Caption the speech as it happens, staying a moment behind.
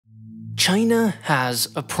China has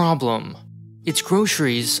a problem. Its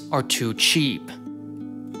groceries are too cheap.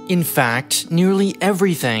 In fact, nearly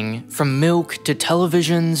everything, from milk to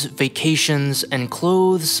televisions, vacations, and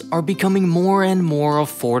clothes, are becoming more and more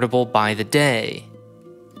affordable by the day.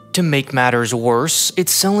 To make matters worse,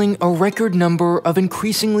 it's selling a record number of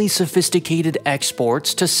increasingly sophisticated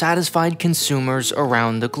exports to satisfied consumers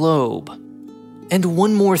around the globe. And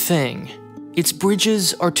one more thing, its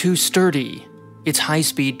bridges are too sturdy, its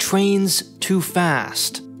high-speed trains too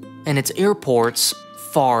fast, and its airports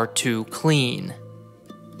far too clean.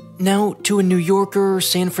 Now, to a New Yorker,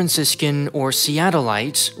 San Franciscan, or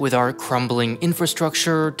Seattleite, with our crumbling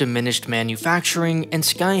infrastructure, diminished manufacturing, and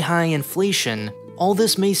sky-high inflation, all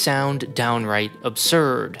this may sound downright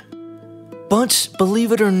absurd. But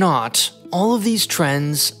believe it or not, all of these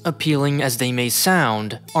trends, appealing as they may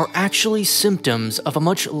sound, are actually symptoms of a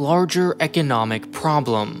much larger economic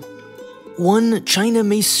problem. One China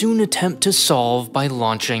may soon attempt to solve by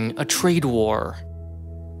launching a trade war.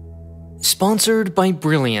 Sponsored by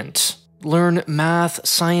Brilliant. Learn math,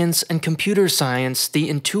 science, and computer science the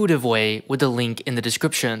intuitive way with the link in the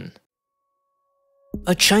description.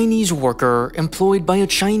 A Chinese worker employed by a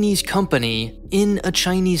Chinese company in a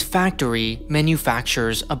Chinese factory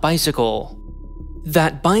manufactures a bicycle.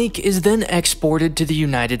 That bike is then exported to the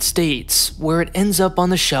United States, where it ends up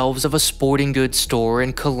on the shelves of a sporting goods store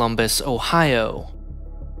in Columbus, Ohio.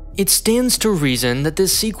 It stands to reason that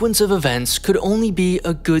this sequence of events could only be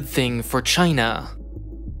a good thing for China.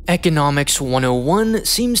 Economics 101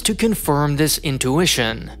 seems to confirm this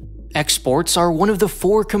intuition. Exports are one of the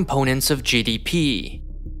 4 components of GDP.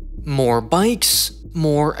 More bikes,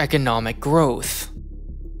 more economic growth.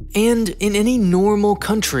 And in any normal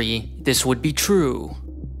country, this would be true.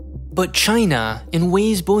 But China, in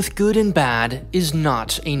ways both good and bad, is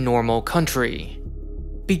not a normal country.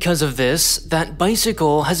 Because of this, that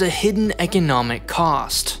bicycle has a hidden economic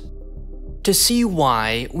cost. To see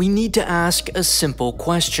why, we need to ask a simple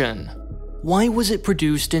question. Why was it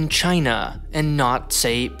produced in China and not,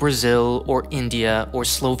 say, Brazil or India or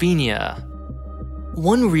Slovenia?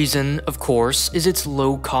 One reason, of course, is its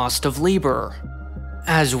low cost of labor.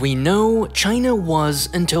 As we know, China was,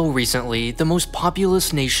 until recently, the most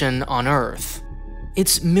populous nation on Earth.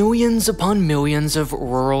 Its millions upon millions of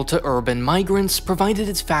rural to urban migrants provided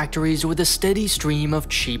its factories with a steady stream of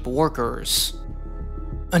cheap workers.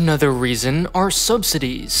 Another reason are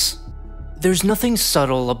subsidies. There's nothing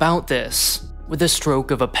subtle about this. With a stroke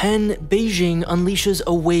of a pen, Beijing unleashes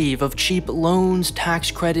a wave of cheap loans, tax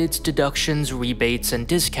credits, deductions, rebates, and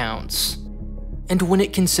discounts. And when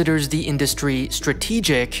it considers the industry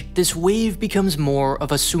strategic, this wave becomes more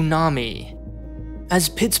of a tsunami. As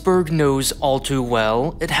Pittsburgh knows all too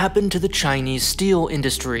well, it happened to the Chinese steel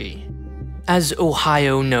industry. As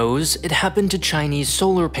Ohio knows, it happened to Chinese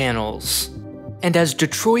solar panels. And as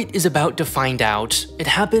Detroit is about to find out, it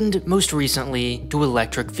happened most recently to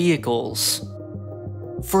electric vehicles.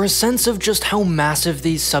 For a sense of just how massive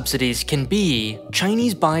these subsidies can be,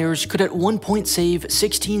 Chinese buyers could at one point save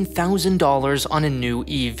 $16,000 on a new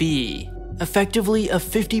EV, effectively a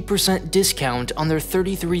 50% discount on their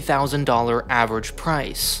 $33,000 average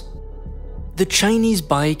price. The Chinese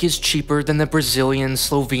bike is cheaper than the Brazilian,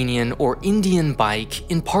 Slovenian, or Indian bike,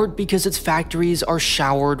 in part because its factories are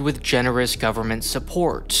showered with generous government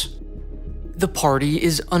support. The party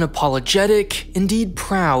is unapologetic, indeed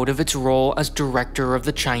proud of its role as director of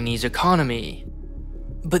the Chinese economy.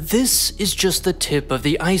 But this is just the tip of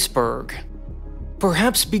the iceberg.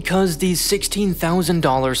 Perhaps because these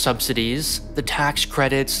 $16,000 subsidies, the tax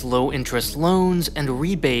credits, low-interest loans, and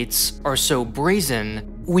rebates are so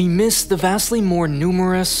brazen, we miss the vastly more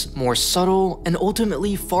numerous, more subtle, and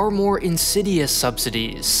ultimately far more insidious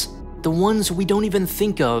subsidies, the ones we don't even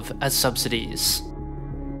think of as subsidies.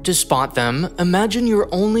 To spot them, imagine your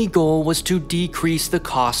only goal was to decrease the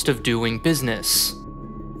cost of doing business.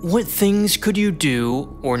 What things could you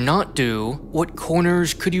do or not do? What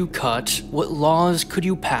corners could you cut? What laws could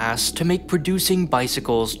you pass to make producing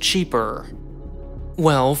bicycles cheaper?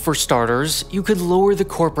 Well, for starters, you could lower the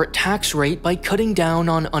corporate tax rate by cutting down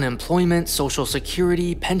on unemployment, social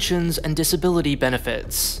security, pensions, and disability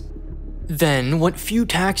benefits. Then, what few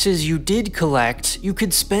taxes you did collect, you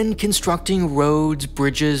could spend constructing roads,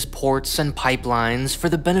 bridges, ports, and pipelines for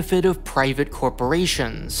the benefit of private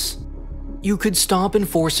corporations. You could stop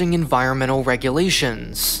enforcing environmental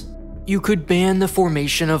regulations. You could ban the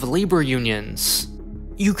formation of labor unions.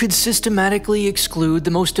 You could systematically exclude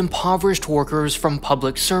the most impoverished workers from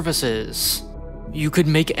public services. You could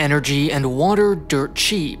make energy and water dirt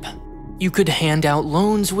cheap. You could hand out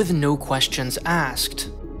loans with no questions asked.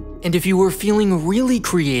 And if you were feeling really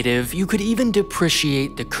creative, you could even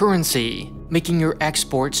depreciate the currency, making your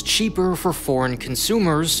exports cheaper for foreign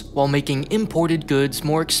consumers while making imported goods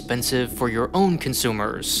more expensive for your own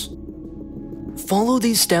consumers. Follow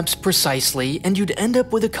these steps precisely and you'd end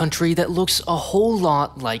up with a country that looks a whole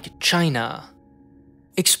lot like China.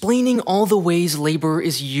 Explaining all the ways labor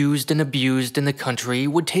is used and abused in the country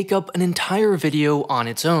would take up an entire video on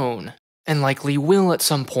its own, and likely will at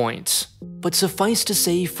some point, but suffice to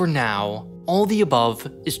say for now, all the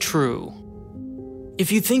above is true.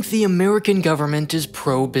 If you think the American government is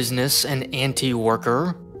pro-business and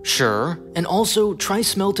anti-worker, sure, and also try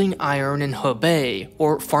smelting iron in Hebei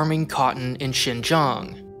or farming cotton in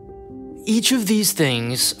Xinjiang. Each of these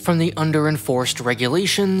things, from the under-enforced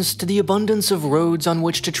regulations to the abundance of roads on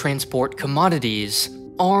which to transport commodities,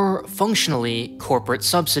 are functionally corporate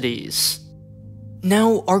subsidies.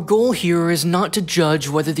 Now, our goal here is not to judge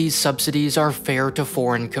whether these subsidies are fair to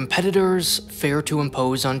foreign competitors, fair to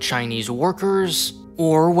impose on Chinese workers,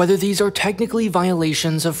 or whether these are technically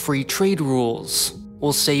violations of free trade rules.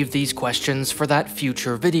 We'll save these questions for that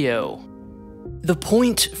future video. The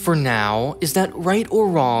point, for now, is that right or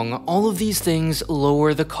wrong, all of these things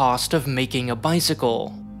lower the cost of making a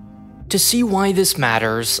bicycle. To see why this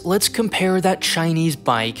matters, let's compare that Chinese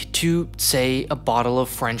bike to, say, a bottle of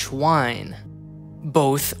French wine.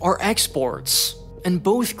 Both are exports, and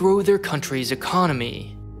both grow their country's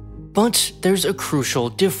economy. But there's a crucial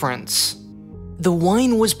difference. The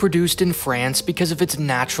wine was produced in France because of its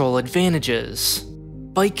natural advantages.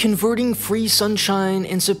 By converting free sunshine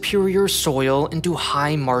and superior soil into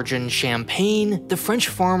high-margin champagne, the French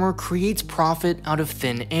farmer creates profit out of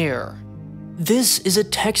thin air. This is a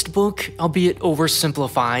textbook, albeit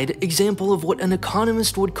oversimplified, example of what an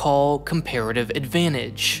economist would call comparative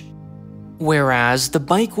advantage. Whereas the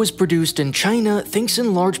bike was produced in China thanks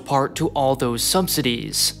in large part to all those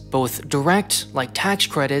subsidies, both direct, like tax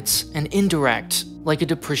credits, and indirect, like a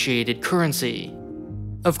depreciated currency.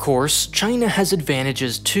 Of course, China has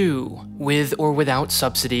advantages too. With or without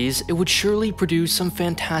subsidies, it would surely produce some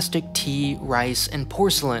fantastic tea, rice, and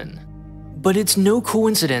porcelain. But it's no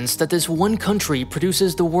coincidence that this one country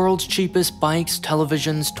produces the world's cheapest bikes,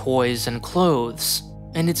 televisions, toys, and clothes.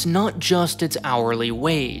 And it's not just its hourly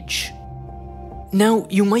wage. Now,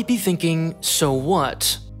 you might be thinking, so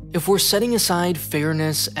what? If we're setting aside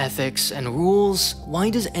fairness, ethics, and rules, why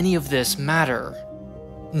does any of this matter?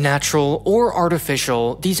 Natural or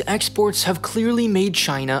artificial, these exports have clearly made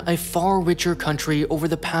China a far richer country over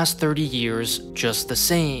the past 30 years just the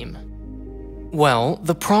same. Well,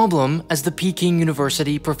 the problem, as the Peking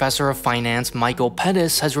University professor of finance Michael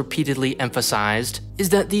Pettis has repeatedly emphasized, is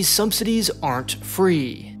that these subsidies aren't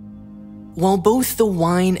free. While both the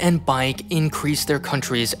wine and bike increase their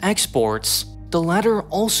country's exports, the latter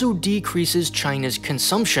also decreases China's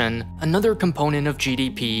consumption, another component of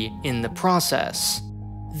GDP, in the process.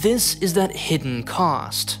 This is that hidden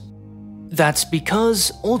cost. That's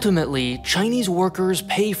because, ultimately, Chinese workers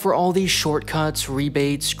pay for all these shortcuts,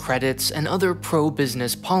 rebates, credits, and other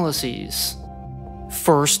pro-business policies.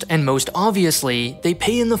 First and most obviously, they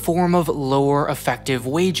pay in the form of lower effective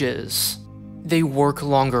wages. They work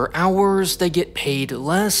longer hours, they get paid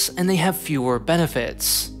less, and they have fewer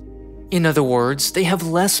benefits. In other words, they have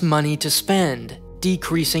less money to spend,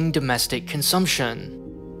 decreasing domestic consumption.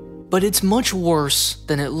 But it's much worse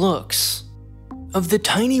than it looks. Of the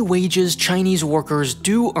tiny wages Chinese workers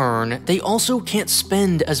do earn, they also can't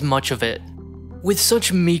spend as much of it. With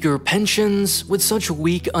such meager pensions, with such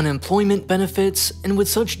weak unemployment benefits, and with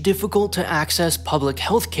such difficult to access public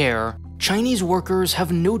health care, Chinese workers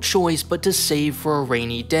have no choice but to save for a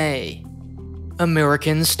rainy day.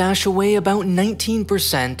 Americans stash away about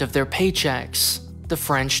 19% of their paychecks, the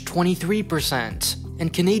French 23%,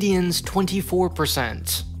 and Canadians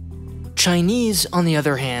 24%. Chinese, on the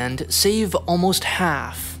other hand, save almost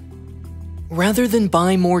half. Rather than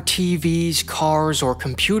buy more TVs, cars, or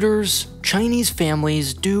computers, Chinese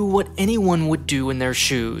families do what anyone would do in their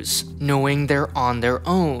shoes, knowing they're on their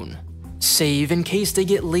own. Save in case they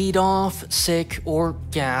get laid off, sick, or,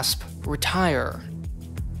 gasp, retire.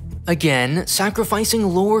 Again, sacrificing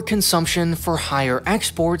lower consumption for higher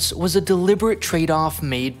exports was a deliberate trade-off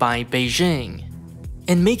made by Beijing.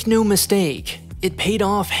 And make no mistake, it paid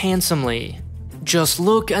off handsomely. Just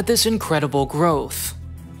look at this incredible growth.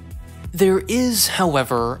 There is,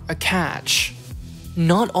 however, a catch.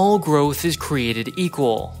 Not all growth is created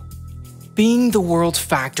equal. Being the world's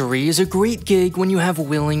factory is a great gig when you have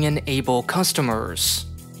willing and able customers.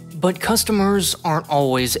 But customers aren't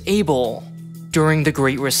always able. During the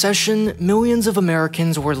Great Recession, millions of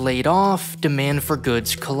Americans were laid off, demand for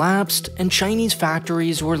goods collapsed, and Chinese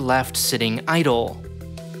factories were left sitting idle.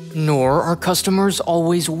 Nor are customers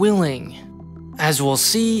always willing. As we'll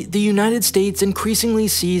see, the United States increasingly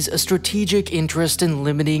sees a strategic interest in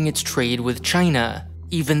limiting its trade with China,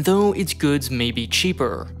 even though its goods may be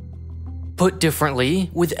cheaper. Put differently,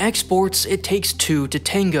 with exports it takes two to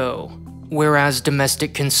tango, whereas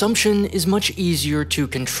domestic consumption is much easier to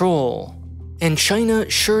control. And China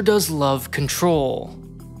sure does love control.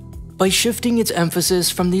 By shifting its emphasis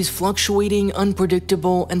from these fluctuating,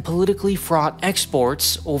 unpredictable, and politically fraught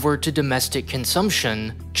exports over to domestic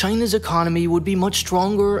consumption, China's economy would be much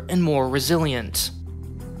stronger and more resilient.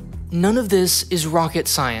 None of this is rocket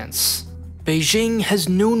science. Beijing has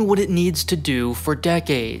known what it needs to do for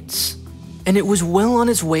decades. And it was well on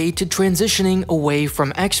its way to transitioning away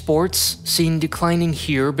from exports, seen declining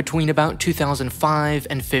here between about 2005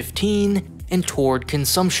 and 15, and toward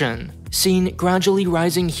consumption, seen gradually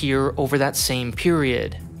rising here over that same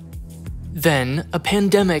period. Then, a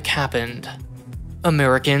pandemic happened.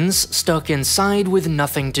 Americans, stuck inside with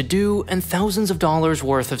nothing to do and thousands of dollars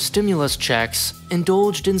worth of stimulus checks,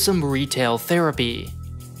 indulged in some retail therapy.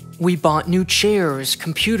 We bought new chairs,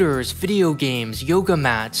 computers, video games, yoga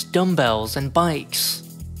mats, dumbbells, and bikes.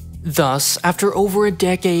 Thus, after over a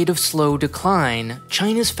decade of slow decline,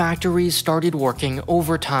 China's factories started working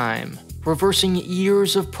overtime, reversing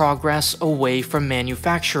years of progress away from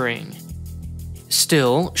manufacturing.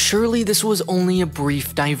 Still, surely this was only a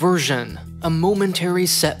brief diversion, a momentary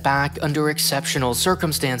setback under exceptional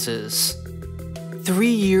circumstances. 3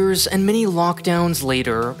 years and many lockdowns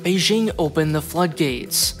later, Beijing opened the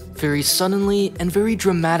floodgates, very suddenly and very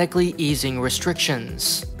dramatically easing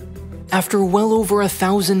restrictions. After well over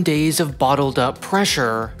 1,000 days of bottled-up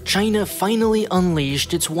pressure, China finally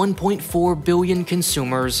unleashed its 1.4 billion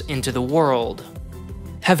consumers into the world.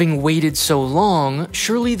 Having waited so long,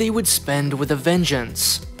 surely they would spend with a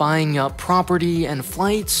vengeance, buying up property and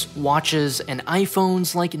flights, watches, and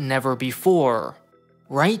iPhones like never before.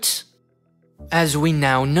 Right? As we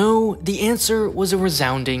now know, the answer was a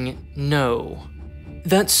resounding no.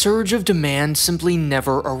 That surge of demand simply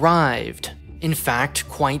never arrived. In fact,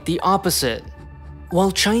 quite the opposite.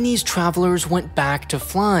 While Chinese travelers went back to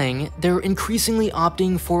flying, they're increasingly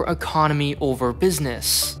opting for economy over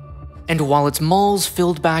business. And while its malls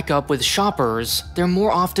filled back up with shoppers, they're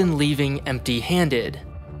more often leaving empty-handed.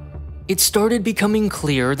 It started becoming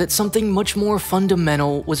clear that something much more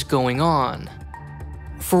fundamental was going on.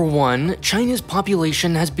 For one, China's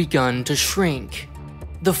population has begun to shrink.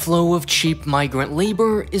 The flow of cheap migrant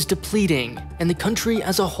labor is depleting, and the country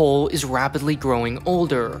as a whole is rapidly growing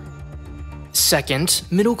older. Second,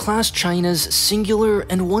 middle-class China's singular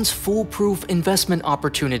and once foolproof investment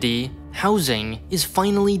opportunity, housing, is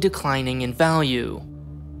finally declining in value.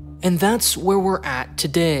 And that's where we're at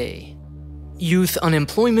today. Youth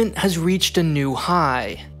unemployment has reached a new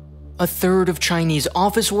high. A third of Chinese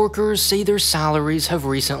office workers say their salaries have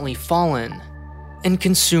recently fallen. And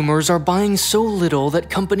consumers are buying so little that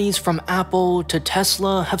companies from Apple to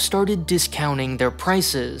Tesla have started discounting their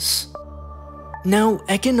prices. Now,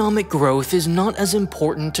 economic growth is not as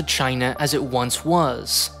important to China as it once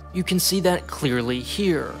was. You can see that clearly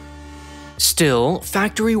here. Still,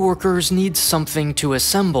 factory workers need something to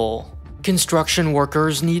assemble. Construction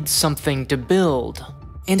workers need something to build.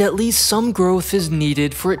 And at least some growth is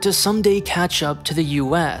needed for it to someday catch up to the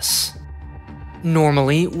US.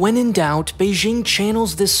 Normally, when in doubt, Beijing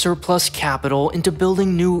channels this surplus capital into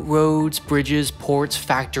building new roads, bridges, ports,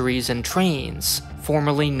 factories, and trains,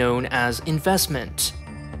 formerly known as investment.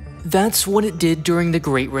 That's what it did during the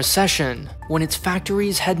Great Recession, when its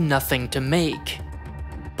factories had nothing to make.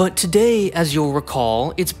 But today, as you'll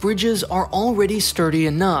recall, its bridges are already sturdy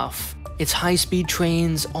enough, its high-speed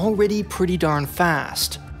trains already pretty darn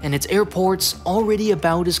fast, and its airports already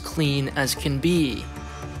about as clean as can be.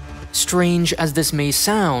 Strange as this may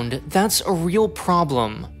sound, that's a real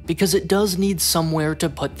problem, because it does need somewhere to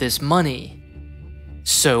put this money.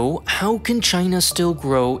 So, how can China still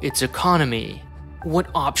grow its economy? What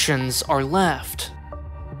options are left?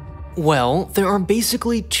 Well, there are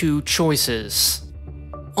basically two choices.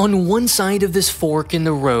 On one side of this fork in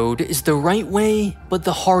the road is the right way, but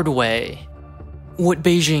the hard way. What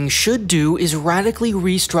Beijing should do is radically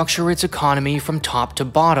restructure its economy from top to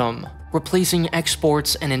bottom, replacing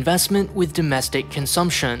exports and investment with domestic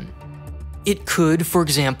consumption. It could, for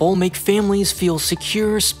example, make families feel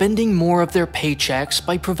secure spending more of their paychecks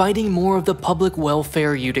by providing more of the public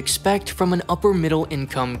welfare you'd expect from an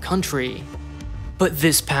upper-middle-income country. But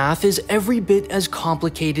this path is every bit as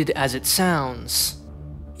complicated as it sounds.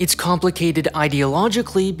 It's complicated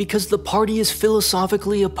ideologically because the party is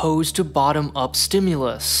philosophically opposed to bottom-up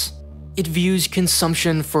stimulus. It views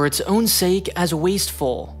consumption for its own sake as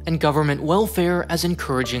wasteful and government welfare as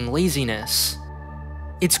encouraging laziness.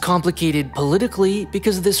 It's complicated politically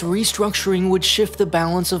because this restructuring would shift the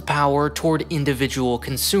balance of power toward individual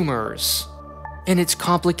consumers. And it's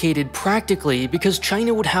complicated practically because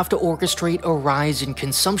China would have to orchestrate a rise in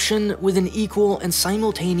consumption with an equal and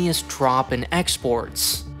simultaneous drop in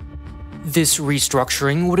exports. This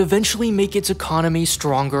restructuring would eventually make its economy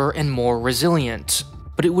stronger and more resilient,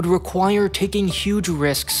 but it would require taking huge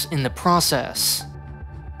risks in the process.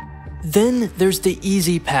 Then there's the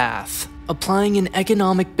easy path, applying an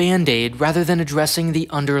economic band-aid rather than addressing the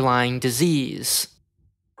underlying disease.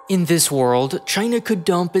 In this world, China could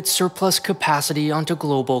dump its surplus capacity onto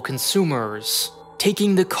global consumers,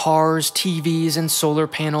 taking the cars, TVs, and solar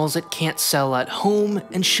panels it can't sell at home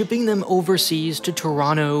and shipping them overseas to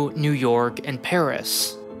Toronto, New York, and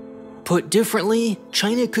Paris. Put differently,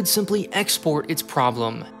 China could simply export its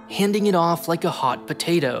problem, handing it off like a hot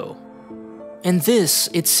potato. And this,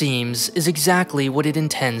 it seems, is exactly what it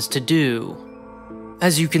intends to do.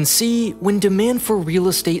 As you can see, when demand for real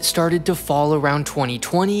estate started to fall around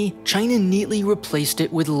 2020, China neatly replaced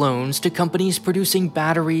it with loans to companies producing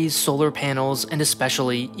batteries, solar panels, and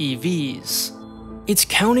especially EVs. It's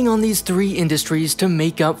counting on these three industries to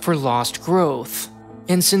make up for lost growth.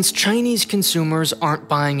 And since Chinese consumers aren't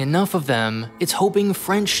buying enough of them, it's hoping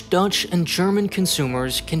French, Dutch, and German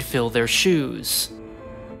consumers can fill their shoes.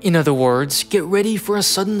 In other words, get ready for a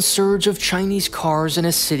sudden surge of Chinese cars in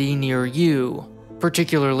a city near you,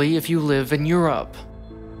 particularly if you live in Europe.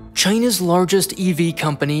 China's largest EV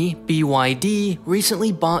company, BYD,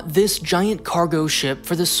 recently bought this giant cargo ship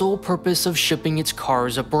for the sole purpose of shipping its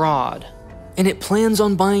cars abroad, and it plans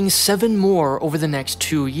on buying 7 more over the next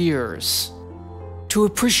 2 years. To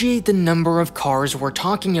appreciate the number of cars we're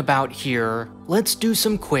talking about here, let's do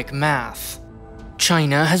some quick math.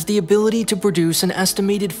 China has the ability to produce an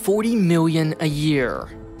estimated 40 million a year.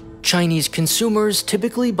 Chinese consumers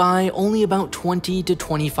typically buy only about 20 to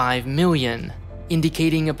 25 million,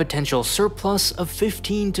 indicating a potential surplus of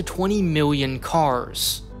 15 to 20 million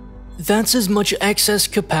cars. That's as much excess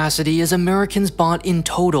capacity as Americans bought in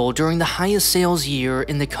total during the highest sales year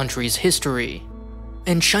in the country's history.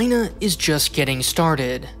 And China is just getting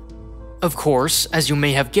started. Of course, as you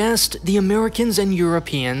may have guessed, the Americans and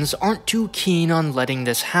Europeans aren't too keen on letting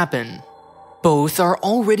this happen. Both are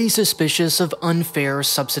already suspicious of unfair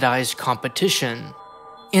subsidized competition.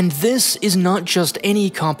 And this is not just any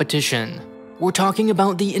competition. We're talking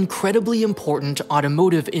about the incredibly important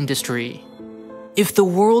automotive industry. If the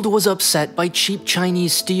world was upset by cheap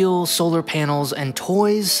Chinese steel, solar panels, and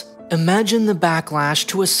toys, imagine the backlash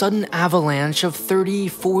to a sudden avalanche of $30,000,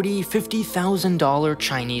 $40,000, $50,000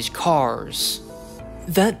 Chinese cars.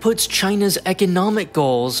 That puts China's economic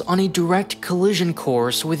goals on a direct collision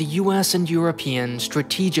course with US and European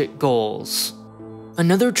strategic goals.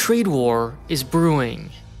 Another trade war is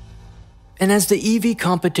brewing. And as the EV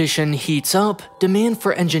competition heats up, demand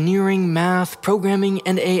for engineering, math, programming,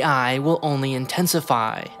 and AI will only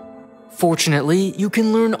intensify. Fortunately, you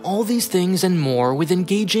can learn all these things and more with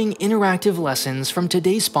engaging interactive lessons from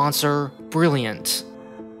today's sponsor, Brilliant.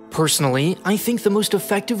 Personally, I think the most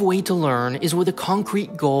effective way to learn is with a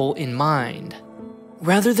concrete goal in mind.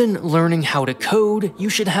 Rather than learning how to code, you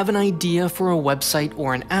should have an idea for a website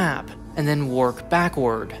or an app, and then work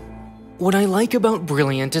backward. What I like about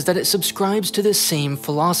Brilliant is that it subscribes to this same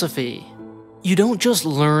philosophy. You don't just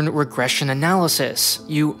learn regression analysis,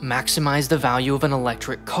 you maximize the value of an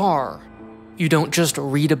electric car. You don't just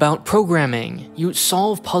read about programming, you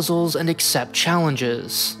solve puzzles and accept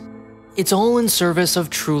challenges. It's all in service of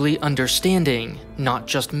truly understanding, not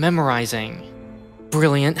just memorizing.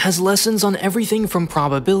 Brilliant has lessons on everything from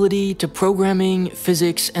probability to programming,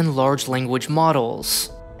 physics, and large language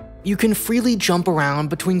models. You can freely jump around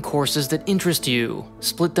between courses that interest you,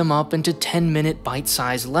 split them up into 10-minute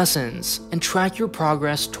bite-sized lessons, and track your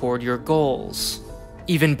progress toward your goals.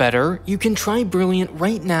 Even better, you can try Brilliant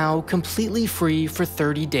right now completely free for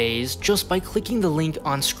 30 days just by clicking the link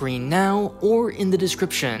on screen now or in the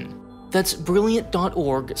description. That's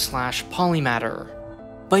brilliant.org/polymatter.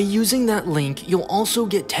 By using that link, you'll also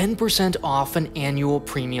get 10% off an annual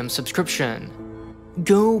premium subscription.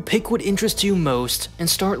 Go pick what interests you most and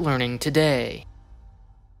start learning today.